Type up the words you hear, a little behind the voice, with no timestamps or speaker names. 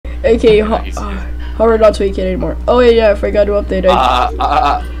Okay, hover not to weekend anymore. Oh yeah, I forgot to update it.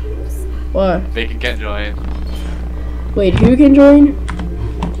 What? Bacon can't join. Wait, who can join?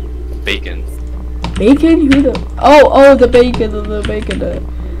 Bacon. Bacon? Who the? Oh, the bacon, the bacon.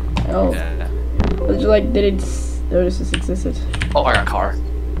 Oh. Yeah. I just like didn't notice this existed. Oh, I got a car.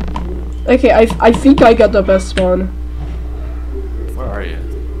 Okay, I think I got the best spawn. Where are you?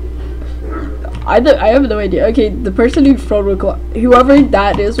 I have no idea. Okay, the person in front will clock. Whoever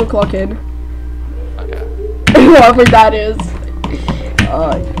that is will clock in. Okay. Whoever that is.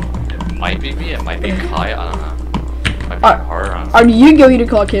 It might be me. It might be Kai. I don't know. It might be her. Are you going to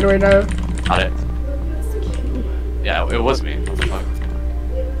clock in right now? Got it. Yeah, it was me. What the fuck?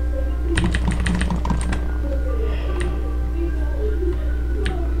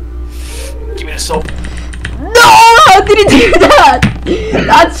 Give me the soap. No! How did he do that?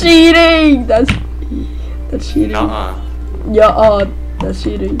 That's cheating! That's cheating. Yeah, that's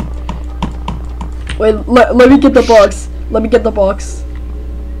cheating. Wait, let me get the box. Let me get the box.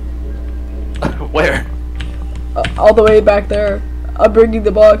 Where? All the way back there. I'm bringing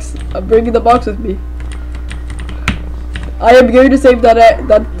the box. I'm bringing the box with me. I am going to save that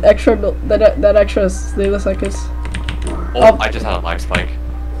extra sleeveless seconds. Oh, I just had a lag spike.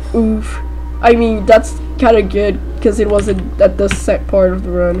 Oof. I mean, that's kind of good because it wasn't at the set part of the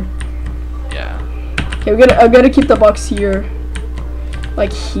run. Yeah. Okay, I'm gonna keep the box here.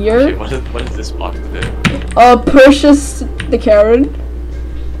 Like here. What is this box do? Purchase the Karen.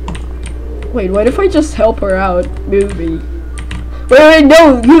 Wait, what if I just help her out? Movie. Wait,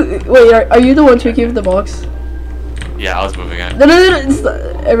 no. Wait, are you the one to keep the box? Yeah, I was moving it. No.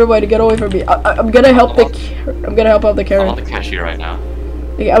 Everybody, get away from me. I'm gonna help out the Karen. I'm on the cashier right now.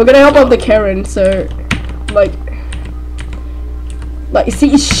 Okay, I'm gonna help out the Karen, so like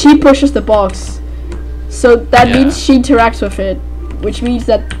see, she pushes the box, so that means she interacts with it, which means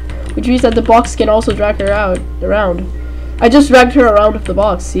that the box can also drag her around. I just dragged her around with the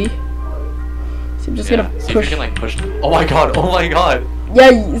box. See? So I'm just gonna push. If you can, like, push. Oh my god! Oh my god!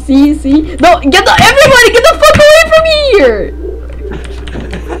 Yeah. See? No, everybody get the fuck away from here!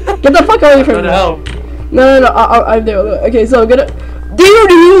 Get the fuck away from me! No. I'm there. Okay, so I'm gonna.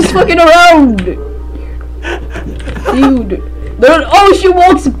 Dude, who's fucking around? Dude. Oh, she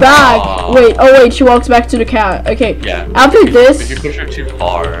walks back. Aww. Wait, she walks back to the cat. Okay. Yeah. After this. If you push her too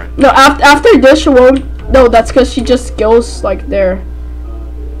far. No, after this, she won't. No, that's because she just goes like there.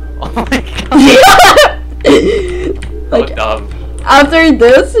 Oh my god. Like, dumb. after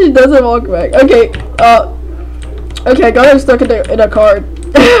this, she doesn't walk back. Okay. Okay, I got her stuck in a cart.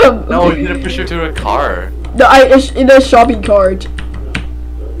 No, you need to push her to a car. No, in a shopping cart.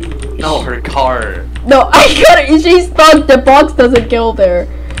 No, her car. No, I got it. She's stuck. The box doesn't go there.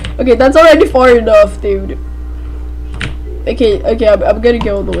 Okay, that's already far enough, dude. Okay, I'm gonna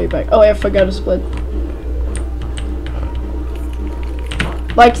go all the way back. Oh, I forgot to split.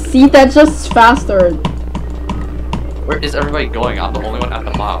 Like, see, that's just faster. Where is everybody going? I'm the only one at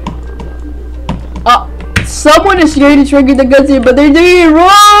the map. Someone is going to trigger the guns here, but they're doing it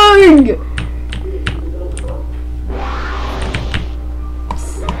wrong!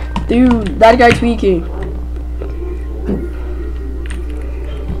 Dude, that guy's tweaking.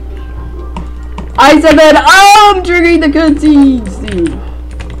 I said that I'm triggering the cutscenes, dude.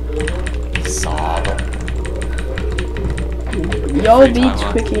 Sob. Y'all be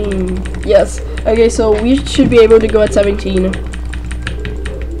tweaking. Yes. Okay, so we should be able to go at 17.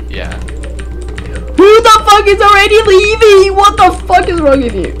 Yeah. Who the fuck is already leaving? What the fuck is wrong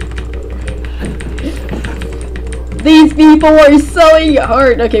with you? These people are selling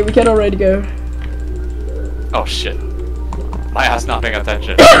hard. Okay, we can already go. Oh shit. My ass not paying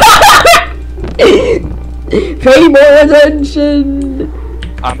attention. Pay more attention.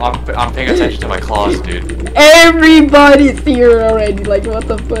 I'm paying attention to my claws, dude. Everybody's here already. Like, what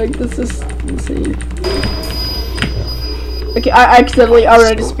the fuck? This is insane. Okay, I accidentally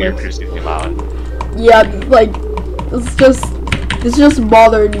already split. Loud. Yeah, like, it's just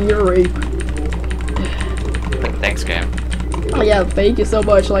modern ear rape. Thanks, game. Oh yeah, thank you so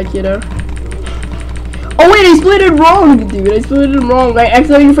much. Like, you know. Oh wait, I split it wrong, dude. I split it wrong. I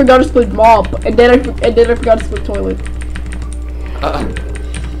accidentally forgot to split mop, and then I forgot to split toilet. I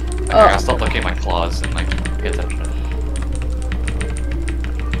gotta stop looking at my claws and like pay attention.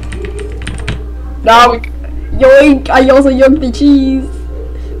 Now, yoink! I also yoinked the cheese.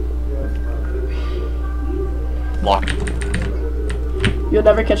 Lock. You'll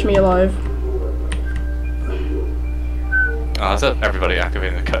never catch me alive. Oh, that's everybody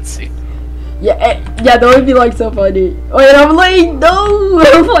activating the cutscene. Yeah, yeah, that would be like so funny. Wait, I'm late. No,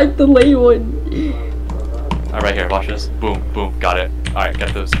 I'm like the late one. Right here, watch this. Boom, boom, got it. Alright,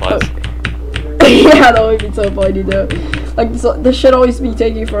 get those spots. Yeah, that would be so funny though. Like, so, this should always be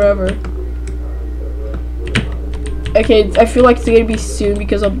taking forever. Okay, I feel like it's gonna be soon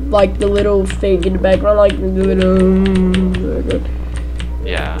because of like the little thing in the background, like the little.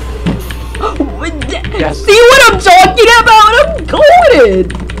 Yeah. Yes. See what I'm talking about? I'm golden.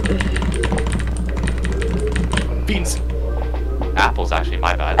 Beans. Apples, actually,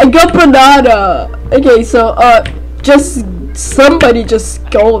 my bad. I got banana. Okay, so just somebody just I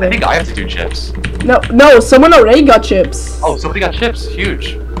golden. think I have to do chips. No, someone already got chips. Oh, somebody got chips.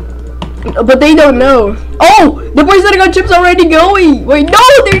 Huge. But they don't know. Oh, the person that got chips already going. Wait, no,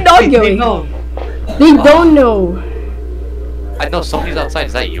 they're not going. They don't know. I know somebody's outside.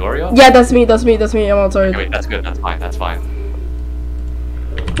 Is that you, Oreo? Yeah, that's me. I'm outside. Okay, wait, that's good. That's fine.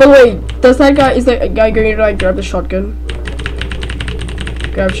 But wait, is that guy going to like grab the shotgun?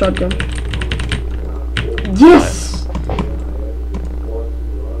 Grab shotgun. Yes.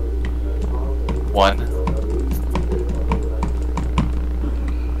 One.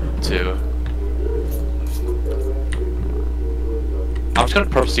 2. I'm just gonna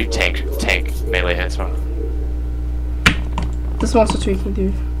purposely tank melee hits from. This monster tweaking,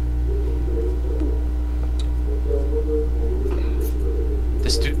 dude.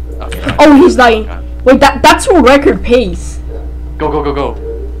 This dude. Okay. Right. Oh, he's dying. Wait, that's your record pace. Go.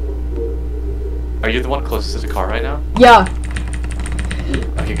 Are you the one closest to the car right now? Yeah.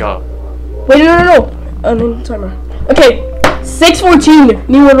 Okay, go. Wait, no. No timer. Okay, 6:14,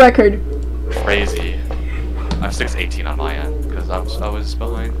 new world record. Crazy. I have 6:18 on my end because I was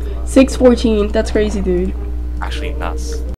behind. 6:14, that's crazy, dude. Actually, nuts.